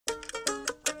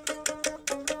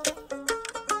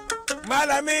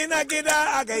malami na gida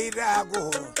a gaida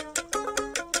go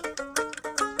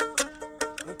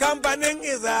kamfanin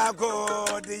izako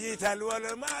digital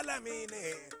wal malami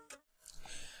ne.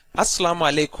 Assalamu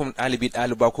alaikum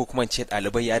ɗaliba ko kuma ce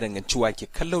ɗalibai ya danganci wa ke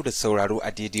kallo da sauraro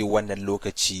a daidai wannan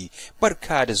lokaci.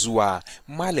 Barka da zuwa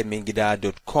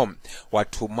malamingida.com.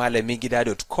 Wato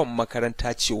malamingida.com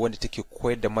makaranta ce wanda take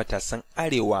koyar da matasan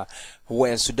arewa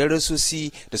wayansu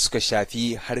darasosi da suka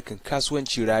shafi harkan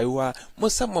kasuwanci rayuwa,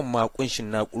 musamman ma kunshin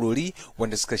na'urori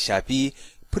wanda suka shafi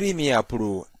Premiere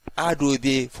Pro,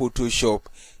 Adobe Photoshop,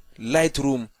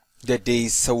 Lightroom da dai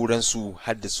sauransu,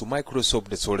 hadda su Microsoft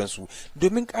da sauransu.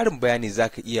 Domin ƙarin bayani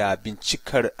zaka iya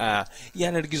bincikar a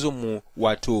yanar gizonmu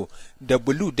wato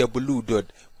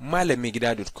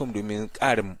www.malamingida.com domin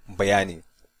ƙarin bayani.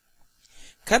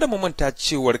 Kada mu manta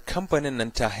cewar kamfanin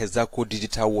nan ta Hezako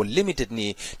Digital World Limited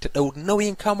ne ta ɗau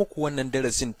nauyin muku wannan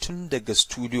darasin tun daga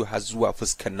studio har zuwa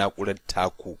fuskar na'urar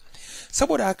taku.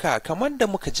 Saboda haka kamar da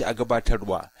muka ji a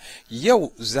gabatarwa,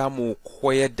 yau za mu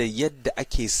koyar da yadda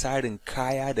ake sarin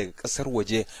kaya daga ƙasar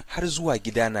waje har zuwa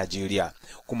gida Najeriya,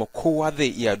 kuma kowa zai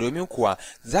iya, domin kuwa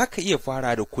za ka iya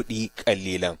fara da kuɗi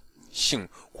ƙalilan. Shin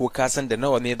ko ka san da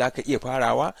nawa ne za ka iya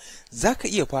farawa? Za ka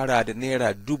iya fara da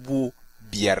naira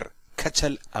 5,000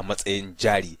 kacal a matsayin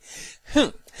jari.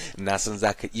 Na san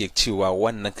za ka iya cewa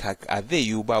wannan kaka zai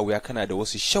yiwu ba wuya, kana da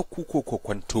wasu shakku ko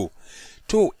kwanto.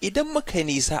 To idan muka yi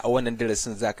nisa a wannan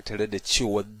darasin za ka tare da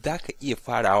cewa za ka iya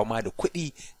farawa ma da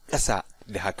kuɗi ƙasa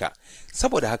da haka.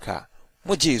 Saboda haka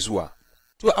mu je zuwa.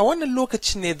 To a wannan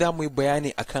lokacin ne za mu yi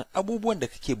bayani akan abubuwan da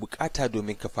kake bukata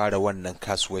domin ka fara wannan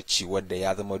kasuwanci, wanda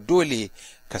ya zama dole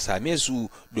ka same su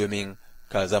domin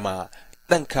ka zama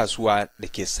ɗan kasuwa da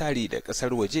ke sari da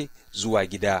ƙasar waje zuwa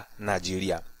gida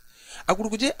Najeriya. A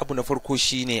gurguje, abu na farko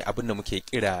shine abin da muke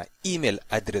kira email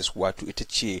address, wato ita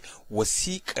ce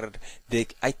wasiƙar da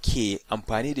ake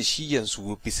amfani da shi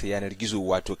yanzu bisa yanar gizo,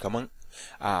 wato kaman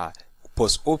a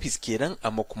post office kenan,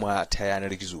 amma kuma ta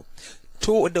yanar gizo.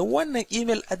 To da wannan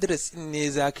email address ɗin ne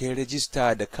za ka yi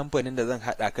rajista da kamfanin da zan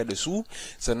haɗa ka da su,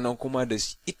 sannan kuma da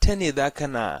ita ne za ka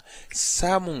na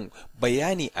samun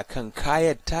bayani akan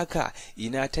kayan taka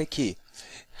ina take,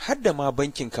 har da ma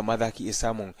bankin kama za ka iya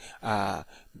samun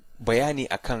bayani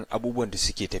akan abubuwan da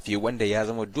suke tafi, wanda ya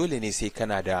zama dole ne sai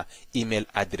kana da email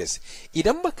address.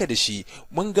 Idan baka da shi,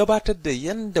 mun gabatar da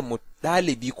yanda mu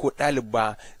ɗalibi ko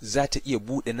ɗaliba za ta iya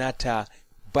buɗe nata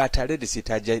ba tare da sai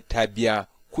ta biya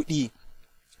kuɗi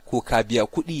ko ka biya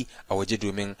kuɗi a waje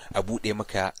domin a buɗe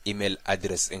maka email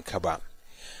address ɗinka ba.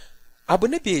 Abu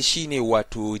na biye shine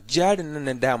wato jarin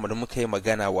nan damar muka yi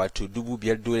magana, wato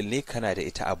 5,000 dole ne kana da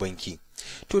ita a banki.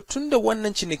 To tunda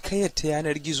wannan cinikayyar ta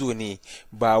yanar gizo ne,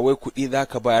 ba wai kuɗi za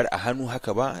ka bayar a hannu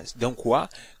haka ba, don kuwa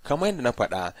kamar yadda na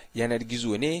faɗa, yanar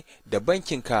gizo ne da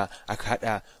bankinka aka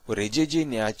haɗa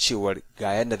yarjejeniya cewar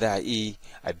ga yadda za a yi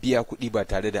a biya kuɗi ba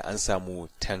tare da an samu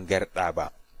tangarɗa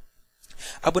ba.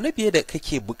 Abu na biye da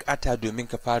kake bukata domin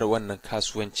ka fara wannan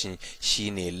kasuwanci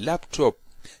shine laptop,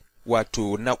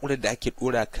 wato na'urar da ake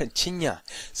ɗora kan cinya,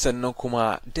 sannan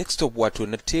kuma desktop wato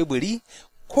na teburi,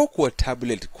 ko kuwa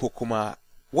tablet, ko kuma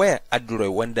wayar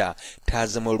Android wanda ta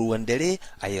zama ruwan dare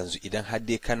a yanzu. Idan har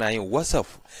dai kana yin WhatsApp,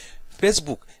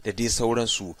 Facebook da dai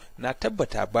sauransu, na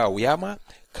tabbata ba wuya ma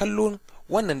kallon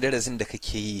wannan darasin da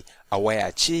kake yi a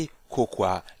waya ce ko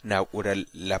kuwa na'urar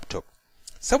laptop.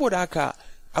 Saboda haka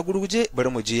a gurguje bari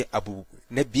mu je abu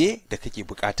na biye da kake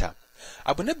bukata.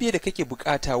 Abu na biye da kake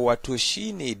bukata wato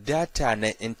shine data na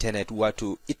internet,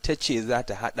 wato ita ce za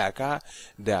ta haɗa ka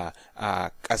da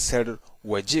ƙasar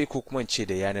waje, ko kuma ce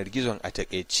da yanar gizon a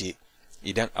takaice.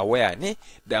 Idan a waya ne,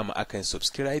 dama akan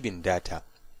subscribing data.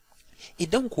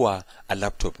 Idan kuwa a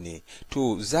laptop ne,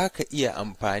 to za ka iya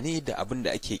amfani da abin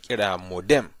da ake kira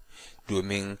modem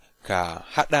domin ka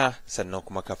haɗa, sannan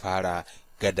kuma ka fara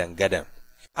gadan-gadan.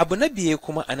 Abu na biye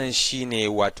kuma anan shine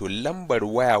wato lambar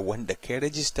waya wanda kai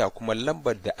rajista, kuma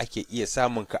lambar da ake iya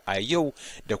samun ka a yau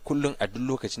da kullun a duk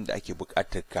lokacin da ake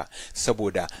buƙatar ka,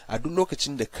 saboda a duk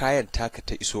lokacin da kayan taka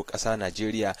ta iso ƙasa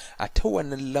Najeriya, a ta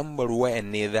wannan lambar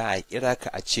wayan ne za a kira ka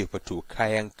a ce fato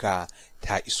kayan ka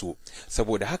ta iso.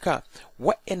 Saboda haka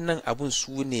wa'annan abun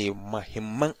su ne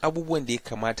muhimman abubuwan da ya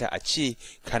kamata a ce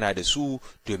kana da su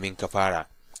domin ka fara.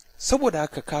 Saboda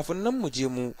haka kafin nan mu je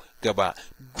mu gaba,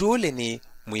 dole ne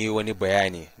mu yi wani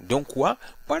bayani, don kuwa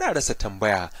bara rasa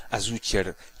tambaya a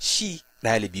zuciyar shi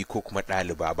ɗalibi ko kuma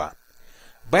ɗaliba ba.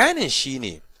 Bayanin shi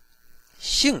ne,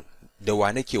 shin da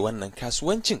wa nake wannan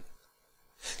kasuwancin?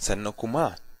 Sannan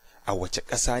kuma a wace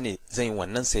ƙasa ne zan yi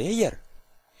wannan sayayyar?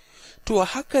 To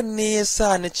hakan ne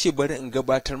yasa na ce bari in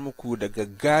gabatar muku da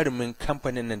gagarumin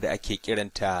kamfanin nan da ake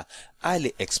kiranta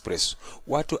ALIEXPRESS.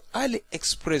 Wato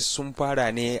ALIEXPRESS sun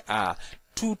fara ne a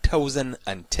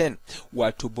 2010,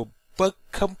 wato babbar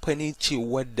kamfani ce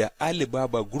wadda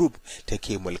Alibaba Group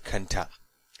take mulkanta.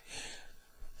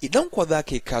 Idan kwa za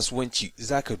ka yi kasuwanci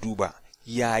za ka duba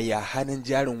yaya hannun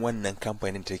jarin wannan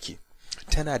kamfanin take.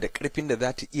 Tana da ƙarfin da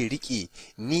za ta iya riƙe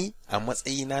ni a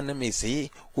matsayina na mai saye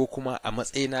ko kuma a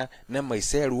matsayina na mai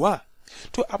sayarwa.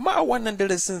 To amma a wannan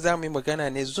darasin za mu yi magana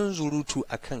ne zunzurutu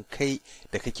akan kai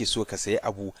da kake so ka sayi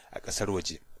abu a ƙasar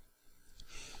waje.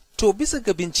 To bisa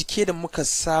ga bincike da muka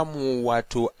samu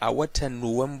wato a watan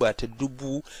Nuwamba ta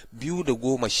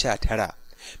 2019,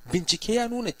 bincike ya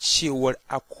nuna cewar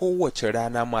a kowace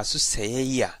rana masu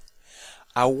sayayya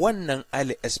a wannan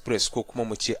ALIEXPRESS ko kuma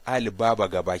mu ce Alibaba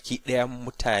gabaki ɗaya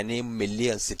mutane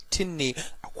miliyan 60 ne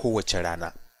a kowace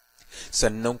rana.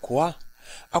 Sannan kuwa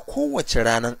a kowace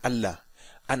ranar Allah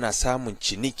ana samun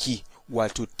ciniki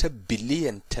wato ta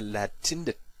biliyan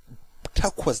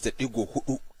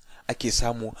 38.4 ake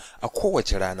samu a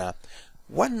kowace rana.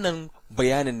 Wannan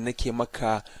bayanin nake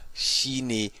maka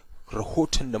shine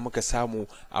rahoton da muka samu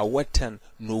a watan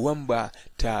Nuwamba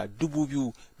ta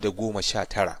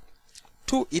 2019.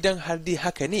 To idan har dai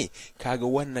haka ne, kaga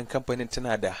wannan kamfanin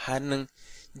tana da hannun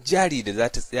jari da za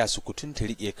ta tsaya sukutun ta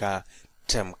riƙe ka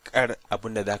tamkar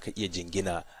abin da za ka iya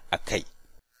jingina a kai.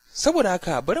 Saboda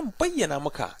haka bari bayyana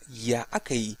maka ya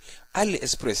aka yi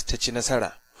ALIEXPRESS ta ci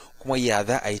nasara, kuma ya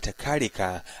za a yi ta kare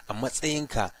ka a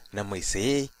matsayinka na mai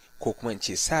saye ko kuma in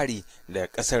ce sari daga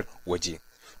ƙasar waje.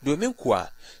 Domin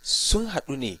kuwa sun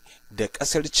haɗu ne da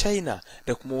ƙasar China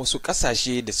da kuma wasu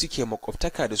ƙasashe da suke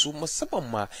makwabtaka da su, musamman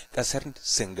ma ƙasar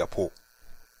Singapore.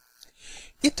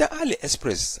 Ita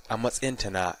ALIEXPRESS a matsayinta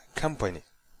na kamfani,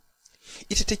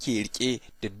 ita take rike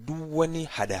da duk wani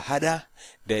hada-hada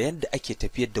da yadda ake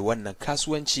tafiyar da wannan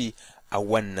kasuwanci a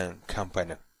wannan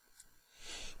kamfanin.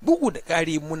 Bugu da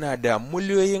ƙari muna da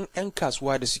miliyoyin 'yan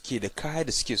kasuwa da suke da kaya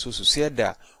da suke so su sayar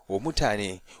da wa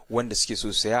mutane wanda suke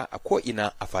so saya a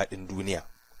ko'ina a faɗin duniya.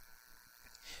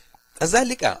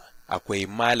 Kazalika akwai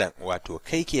malam, wato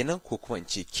kai kenan ko kuma in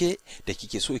ce ke da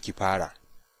kike so ki fara.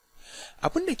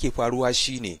 Abin da ke faruwa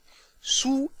shine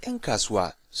su 'yan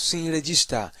kasuwa sun yi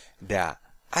rajista da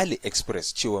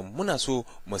ALIEXPRESS cewa muna so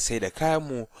mu sai da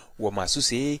kayanmu wa masu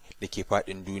saye da ke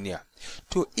faɗin duniya.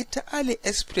 To ita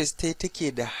ALIEXPRESS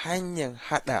take da hanyar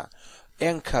haɗa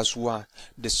 'yan kasuwa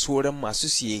da sauran masu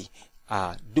siye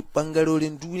a duk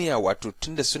ɓangarorin duniya, wato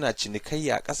tunda suna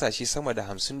cinikayya a ƙasashe sama da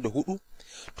 54,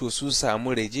 to su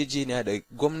samu yarjejeniya da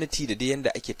gwamnati da dai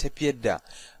yanda ake tafiyar da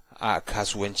a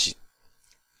kasuwanci.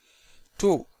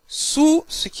 To su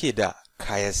suke da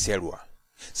kayan sayarwa,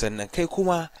 sannan kai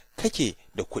kuma kake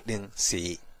da kuɗin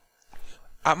saye.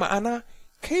 A ma'ana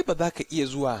kai ba za ka iya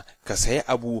zuwa ka sayi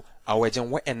abu a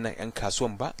wajen waɗannan 'yan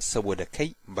kasuwan ba saboda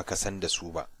kai baka san da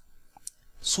su ba.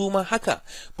 Su ma haka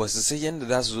ba su san yadda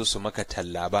za su zo su maka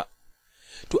talla ba.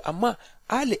 To amma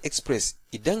ALIEXPRESS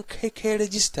idan kai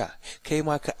rajista, kai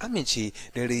ma ka amince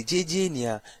da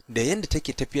yarjejeniya da yadda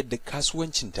take tafiyar da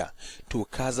kasuwancinta, to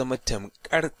ka zama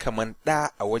tamkar kaman ɗa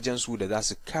a wajen su da za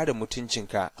su kare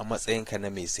mutuncinka a matsayinka na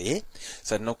mai saye,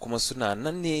 sannan kuma suna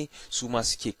nan ne su ma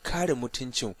suke kare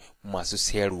mutuncin masu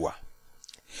sayarwa.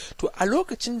 To a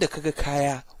lokacin da kaga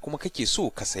kaya kuma kake so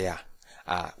ka saya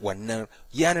a wannan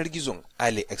yanar gizon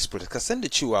ALIEXPRESS, ka san da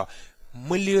cewa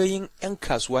miliyoyin 'yan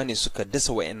kasuwa ne suka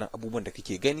dasa wa'annan abubuwan da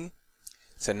kake gani,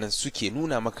 sannan suke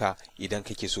nuna maka idan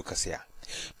kake so ka saya.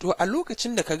 To a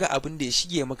lokacin da kaga abin da ya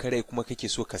shige maka rai kuma kake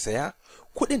so ka saya,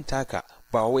 kuɗin taka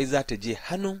ba wai za ta je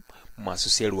hannun masu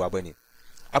sayarwa ba ne.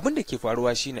 Abin da ke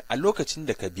faruwa shine a lokacin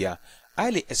da ka biya,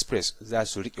 ALIEXPRESS za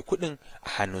su riƙe kuɗin a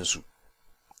hannunsu.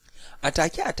 A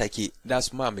take za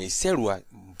su ma mai sayarwa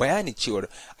bayani cewar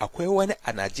akwai wani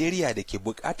a Najeriya da ke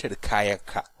buƙatar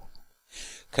kayanka.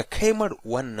 Ka kaimar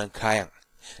wannan kayan,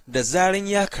 da zaran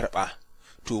ya karɓa,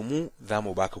 to mu za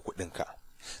mu baka kuɗinka.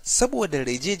 Saboda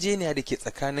yarjejeniya da ke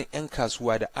tsakanin 'yan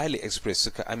kasuwa da ALIEXPRESS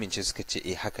suka amince suka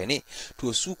ce haka ne,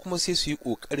 to su kuma sai su yi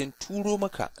ƙoƙarin turo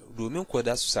maka, domin kuwa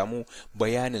za su samu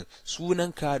bayanin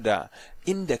sunanka da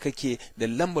inda kake da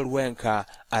lambar wayanka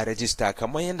a rajista,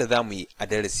 kamar yadda za mu yi a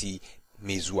darasi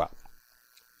mai zuwa.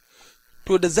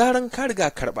 To da zaran ka riga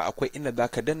karɓa, akwai inda za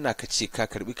ka danna ka ce ka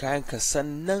karɓi kayanka,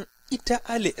 sannan ita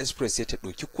ALIEXPRESS sai ta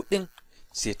ɗauki kuɗin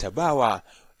sai ta bawa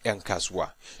 'yan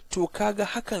kasuwa. To kaga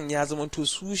hakan ya zamanto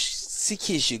su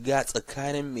suke shiga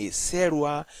tsakanin mai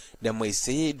sayarwa da mai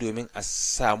saye domin a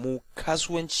samu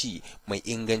kasuwanci mai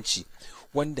inganci,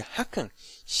 wanda hakan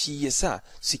shi yasa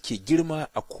suke girma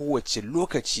a kowace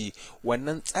lokaci.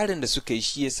 Wannan tsarin da suka yi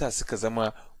shi yasa suka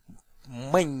zama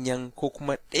manyan ko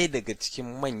kuma ɗaya daga cikin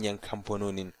manyan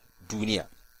kamfanonin duniya.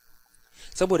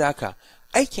 Saboda haka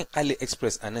aikin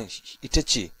AliExpress a nan ita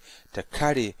ce ta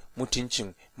kare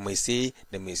mutuncin mai saye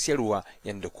da mai sayarwa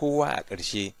yadda kowa a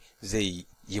ƙarshe zai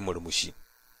yi murmushi.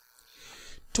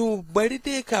 To bari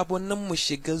dai kafin nan mu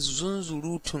shiga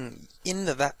zunzurutun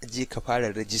inda za a je ka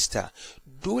fara rajista,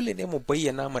 dole ne mu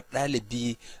bayyana ma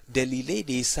ɗalibi dalilai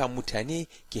da ya sa mutane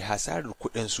ke hasarar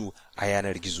kuɗinsu a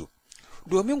yanar gizo.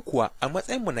 Domin kuwa a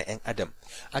matsayinmu na 'yan adam,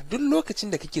 a duk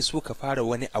lokacin da kake so ka fara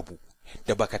wani abu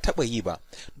da baka taɓa yi ba,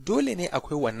 dole ne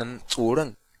akwai wannan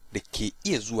tsoron da ke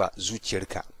iya zuwa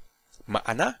zuciyarka.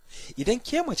 Ma'ana, idan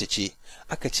ke mace ce,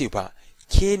 aka ce ba,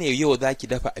 ke ne yau za ki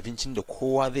dafa abincin da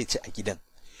kowa zai ci a gidan.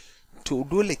 To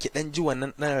dole ki ɗan ji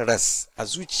wannan ɗan ras a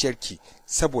zuciyarki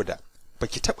saboda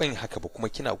baki taɓa yin haka ba kuma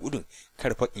kina gudun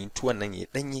karfa in tuwon nan ya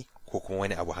ɗanye ko kuma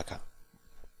wani abu haka.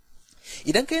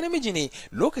 Idan kai namiji ne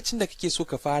lokacin da kake so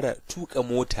ka fara tuka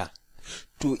mota,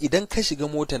 to idan ka shiga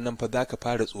motar nan fa za ka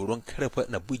fara tsoron karfa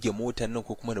na buge motar nan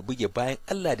ko kuma na buge bayan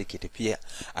Allah da ke tafiya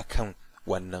akan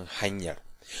wannan hanyar.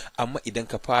 Amma idan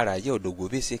ka fara yau da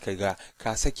gobe sai ka ga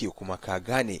ka sake kuma ka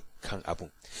gane kan abun.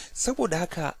 Saboda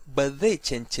haka ba zai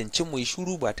cancanci mu yi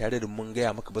shuru ba tare da mun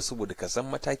gaya maka ba, saboda ka san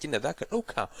matakin da za ka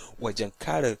ɗauka wajen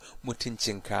kare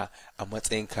mutuncinka a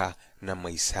matsayinka na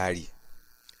mai sari.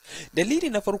 Dalili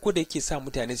na farko da yake sa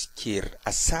mutane suke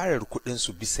asarar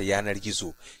kuɗinsu bisa yanar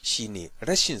gizo shine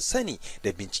rashin sani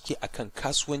da bincike akan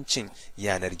kasuwancin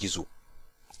yanar gizo.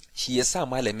 Shi ya sa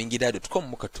MALAMINGIDA.com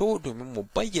muka to domin mu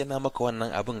bayyana maka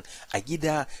wannan abin a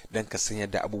gida don ka san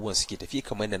yadda abubuwan suke tafi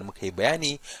kamar da muka yi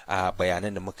bayani a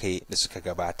bayanan da muka yi da suka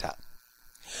gabata.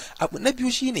 Abu na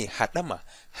biyu shine haɗama,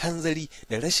 hanzari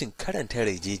da rashin karanta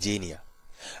yarjejeniya.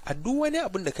 A duk wani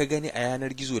abin da ka gani a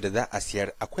yanar gizo da za a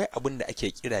siyar, akwai abin da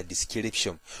ake kira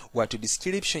description. Wato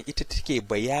description ita take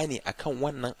bayani akan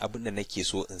wannan abin da nake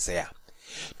so in saya.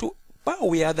 To ba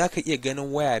wuya za ka iya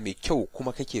ganin waya mai kyau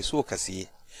kuma kake so ka siye.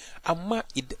 Amma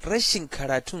rashin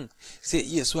karatun sai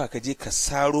iya so ka je ka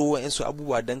saro wa'insu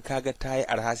abubuwa don kaga ta yi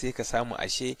arha sai ka samu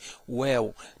ashe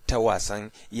waya ta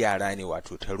wasan yara ne,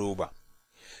 wato ta roba.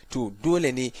 To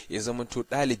dole ne ya zama to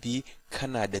ɗalibi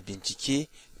kana da bincike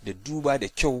da duba da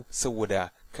kyau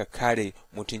saboda ka kare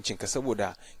mutuncinka,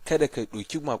 saboda kada ka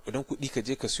ɗauki makudan kuɗi ka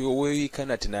je ka siyo wayoyi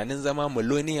kana tunanin zama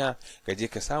miloniya ka je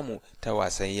ka samu ta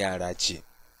wasan yara ce.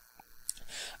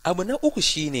 Abu na uku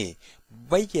shine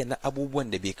bayyana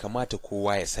abubuwan da bai kamata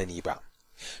kowa ya sani ba.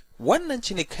 Wannan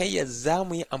cinikayyar za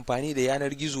mu yi amfani da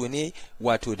yanar gizo ne,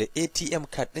 wato da ATM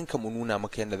card ɗinka mu nuna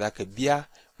maka yadda za ka biya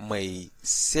mai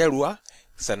sayarwa,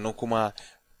 sannan kuma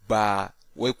ba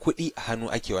wai kuɗi a hannu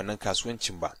ake wannan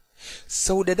kasuwancin ba.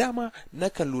 Sau da dama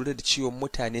nakan lura da cewa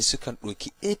mutane sukan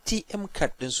ɗauki ATM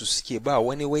card ɗinsu suke ba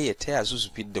wani wai ya taya su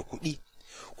fidda kuɗi,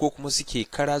 ko kuma suke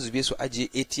kara zube su ajiye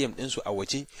ATM ɗinsu a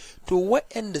waje. To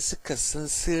waɗanda suka san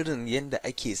sirrin yadda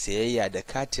ake sayayya da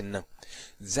katin nan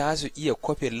za su iya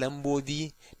kwafe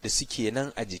lambobi da suke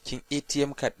nan a jikin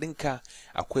ATM card ɗinka.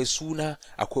 Akwai suna,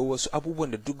 akwai wasu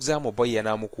abubuwan da duk za mu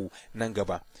bayyana muku nan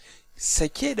gaba.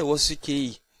 Sake da wasu ke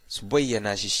yi su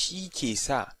bayyana shi ke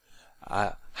sa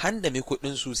a handame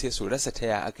kuɗinsu sai su rasa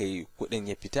taya aka yi kuɗin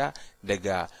ya fita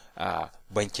daga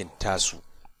bankin tasu.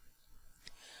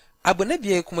 Abu na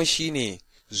biyar kuma shine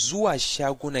zuwa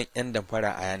shagunan 'yan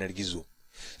damfara a yanar gizo.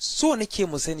 So nake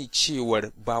mu sani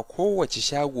cewar ba kowace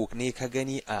shago ne ka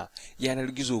gani a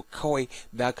yanar gizo kawai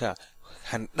da ka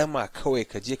handama kawai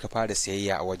ka je ka fara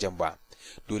sayayya a wajen ba.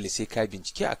 Dole sai ka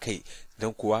bincike a kai,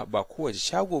 don kuwa ba kowace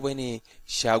shago ba ne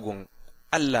shagon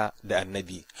Allah da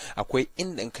Annabi. Akwai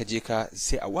inda in ka je ka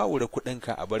sai a wawure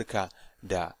kuɗinka a barka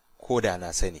da koda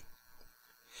na sani.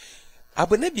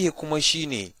 Abu na biye kuma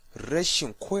shine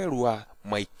rashin koyarwa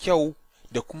mai kyau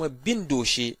da kuma bin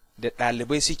doshe da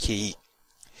ɗalibai suke yi.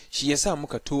 Shi yasa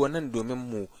muka to nan domin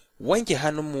mu wanke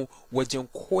hannunmu wajen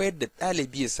koyar da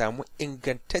ɗalibi ya samu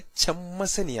ingantaccen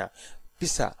masaniya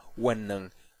bisa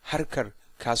wannan harkar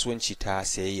kasuwanci ta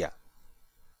sayayya.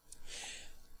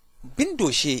 Bin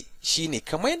doshe shine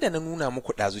kamar yadda na nuna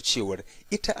muku ɗazu cewar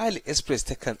ita AliExpress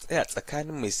takan tsaya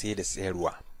tsakanin mai saye da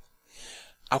sayarwa.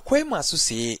 Akwai masu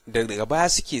saye da daga baya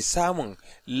suke samun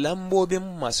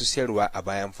lambobin masu sayarwa a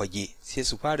bayan fage, sai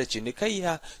su fara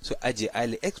cinikayya su aje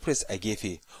AliExpress a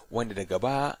gefe, wanda daga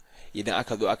baya idan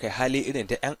aka zo aka yi hali irin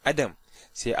ta 'yan adam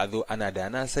sai a zo ana da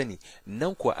na sani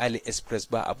nan kuwa AliExpress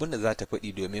ba abin da za ta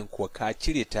faɗi, domin kuwa ka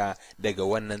cire ta daga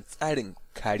wannan tsarin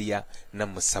kariya na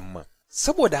musamman.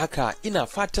 Saboda haka ina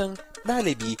fatan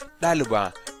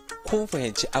ɗaliba kun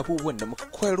fahimci abubuwan da muka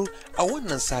koyar a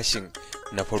wannan sashin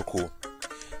na farko.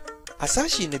 A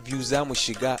sashi na biyu za mu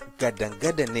shiga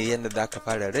gadan-gadan ne yadda za ka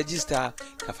fara rajista,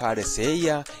 ka fara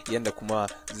sayayya, yadda kuma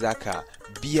za ka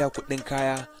biya kuɗin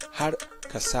kaya har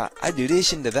ka sa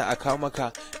adireshin da za a kawo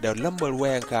maka da lambar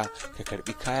wayanka ka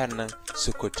karbi kayan nan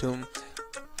sukutun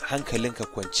hankalinka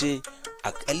kwance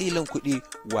a kalilan kuɗi,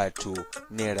 wato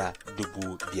naira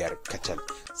 5,000 kacal.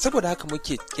 Saboda haka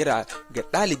muke kira ga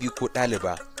ɗalibi ko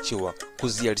ɗaliba cewa ku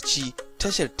ziyarci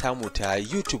tashar tamu ta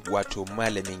YouTube wato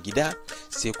Malamin Gida,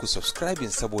 sai ku subscribing,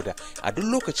 saboda a duk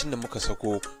lokacin da muka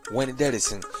sako wani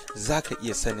darasin za ka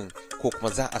iya sanin ko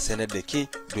kuma za a sanar da ke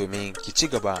domin ki ci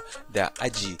gaba da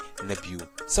aji na biyu.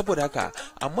 Saboda haka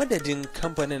a madadin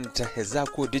kamfanin ta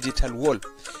Hezako Digital World,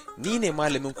 ni ne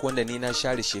malamin ku wanda ni na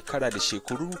share shekara da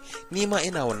shekaru, ni ma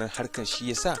ina wannan harkan, shi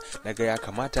yasa naga ya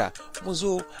kamata mu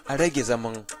zo a rage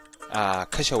zaman a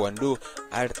kashe wando,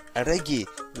 a rage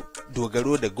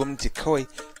dogaro da gwamnati kawai,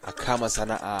 a kama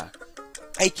sana'a.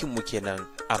 Aikinmu kenan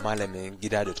a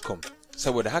malamingida.com.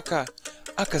 Saboda haka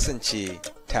a kasance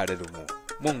tare da mu.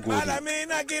 Mun gode. Malami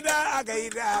na gida a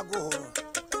gaida go.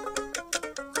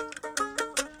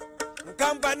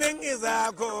 Kamfanin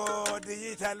Izako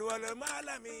Digital World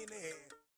malami ne.